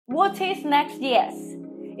What is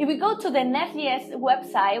NextJS? If we go to the NextJS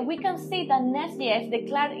website, we can see that NextJS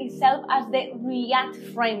declared itself as the React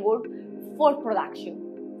framework for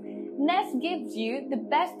production. Next gives you the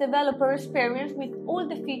best developer experience with all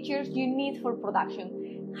the features you need for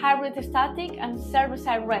production: hybrid static and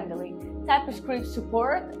server-side rendering, TypeScript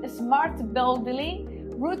support, smart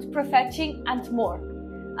building, root prefetching, and more,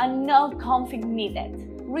 and no config needed.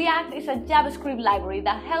 React is a JavaScript library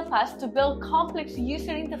that helps us to build complex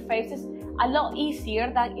user interfaces a lot easier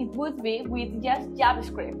than it would be with just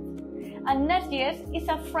JavaScript. And NextJS is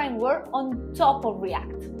a framework on top of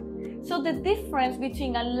React. So the difference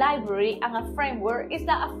between a library and a framework is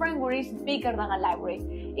that a framework is bigger than a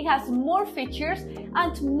library. It has more features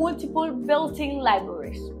and multiple built-in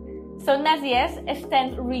libraries. So NextJS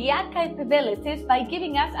extends React capabilities by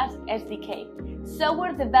giving us an SDK,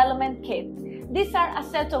 Software Development Kit. These are a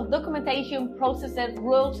set of documentation, processes,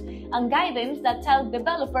 rules, and guidance that tell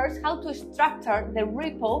developers how to structure the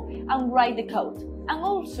repo and write the code. And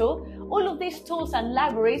also, all of these tools and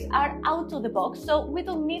libraries are out of the box, so we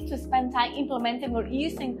don't need to spend time implementing or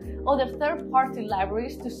using other third-party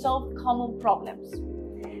libraries to solve common problems.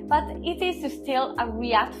 But it is still a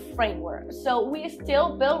React framework, so we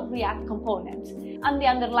still build React components, and the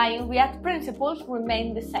underlying React principles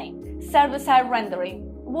remain the same. Server-side rendering.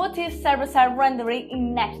 What is server-side rendering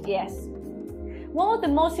in NextJS? One of the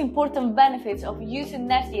most important benefits of using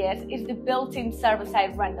NextJS is the built-in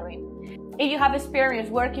server-side rendering. If you have experience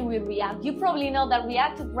working with React, you probably know that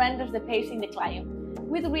React renders the page in the client.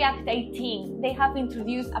 With React 18, they have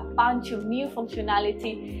introduced a bunch of new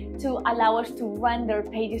functionality to allow us to render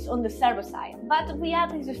pages on the server side, but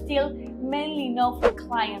React is still mainly known for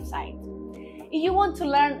client side. If you want to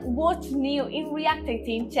learn what's new in React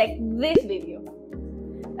 18, check this video.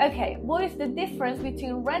 Okay, what is the difference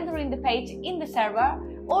between rendering the page in the server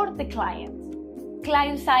or the client?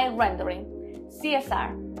 Client-side rendering,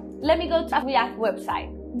 CSR. Let me go to a React website.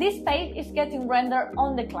 This page is getting rendered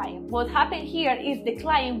on the client. What happened here is the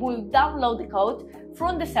client will download the code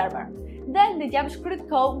from the server. Then the JavaScript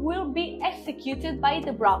code will be executed by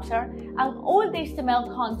the browser and all the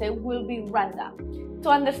HTML content will be rendered. To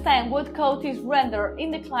understand what code is rendered in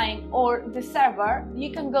the client or the server,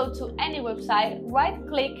 you can go to any website,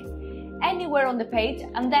 right-click anywhere on the page,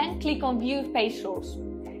 and then click on View Page Source.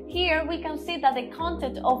 Here we can see that the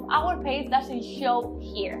content of our page doesn't show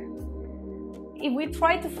here. If we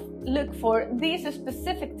try to look for this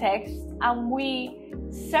specific text and we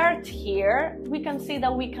search here, we can see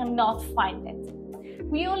that we cannot find it.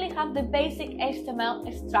 We only have the basic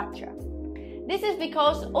HTML structure. This is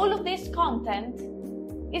because all of this content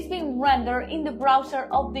is being rendered in the browser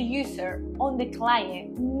of the user on the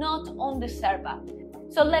client, not on the server.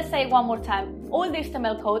 So let's say one more time, all the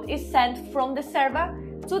HTML code is sent from the server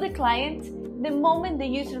to the client the moment the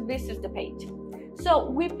user visits the page. So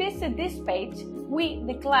we visit this page, we,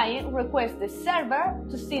 the client, request the server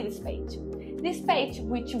to see this page. This page,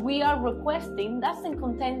 which we are requesting, doesn't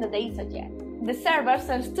contain the data yet. The server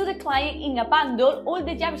sends to the client in a bundle all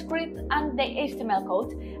the JavaScript and the HTML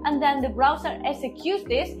code, and then the browser executes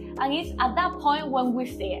this, and it's at that point when we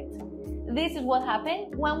see it. This is what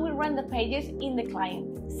happens when we render pages in the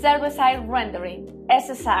client. Server-side rendering,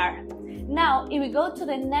 SSR. Now, if we go to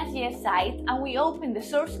the NextJS site and we open the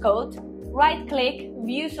source code, right-click,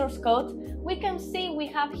 view source code, we can see we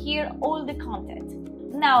have here all the content.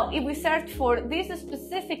 Now, if we search for this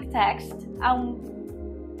specific text,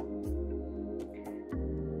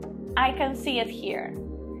 I can see it here.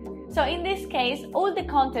 So in this case, all the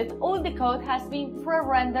content, all the code has been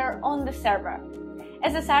pre-rendered on the server.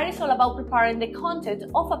 SSR is all about preparing the content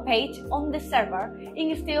of a page on the server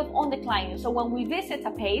instead of on the client. So when we visit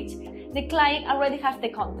a page, the client already has the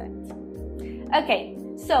content. Okay,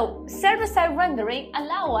 so server-side rendering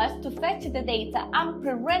allows us to fetch the data and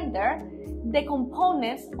pre-render the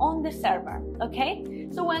components on the server. Okay,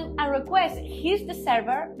 so when a request hits the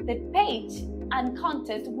server, the page and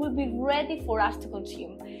content will be ready for us to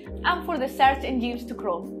consume and for the search engines to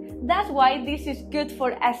crawl. That's why this is good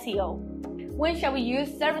for SEO. When shall we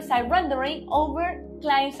use server-side rendering over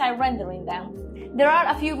client-side rendering then? There are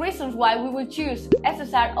a few reasons why we will choose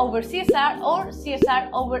SSR over CSR or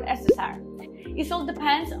CSR over SSR. It all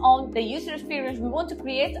depends on the user experience we want to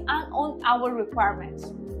create and on our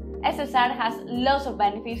requirements. SSR has lots of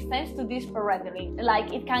benefits thanks to this pre-rendering,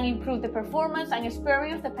 like it can improve the performance and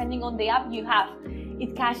experience depending on the app you have.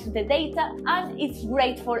 It caches the data and it's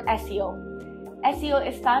great for SEO.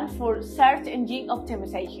 SEO stands for Search Engine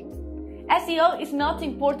Optimization. SEO is not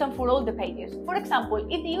important for all the pages. For example,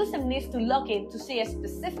 if the user needs to log in to see a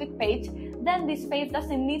specific page, then this page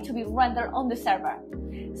doesn't need to be rendered on the server.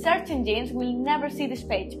 search engines will never see this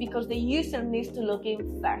page because the user needs to log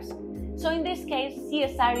in first. So in this case,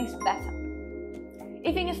 CSR is better.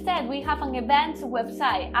 If instead we have an events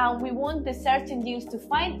website and we want the search engines to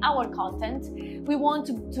find our content, we want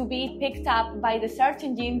to be picked up by the search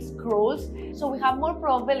engines crawls, so we have more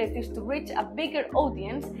probabilities to reach a bigger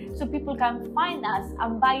audience so people can find us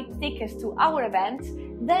and buy tickets to our events,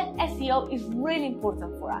 then SEO is really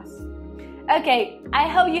important for us. Okay, I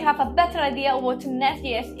hope you have a better idea of what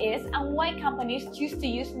NextJS is and why companies choose to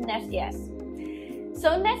use NextJS. So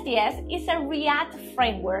NextJS is a React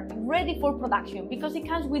framework ready for production because it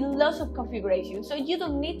comes with lots of configurations, so you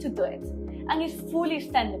don't need to do it, and it's fully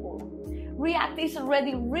extendable. React is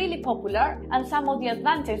already really popular, and some of the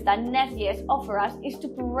advantages that NextJS offers us is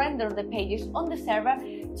to render the pages on the server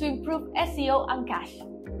to improve SEO and cache.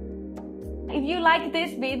 If you like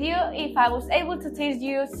this video, if I was able to teach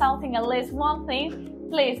you something, at least one thing,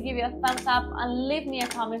 please give it a thumbs up and leave me a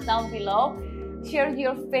comment down below. Share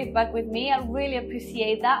your feedback with me, I really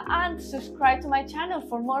appreciate that, and subscribe to my channel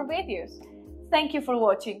for more videos. Thank you for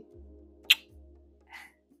watching.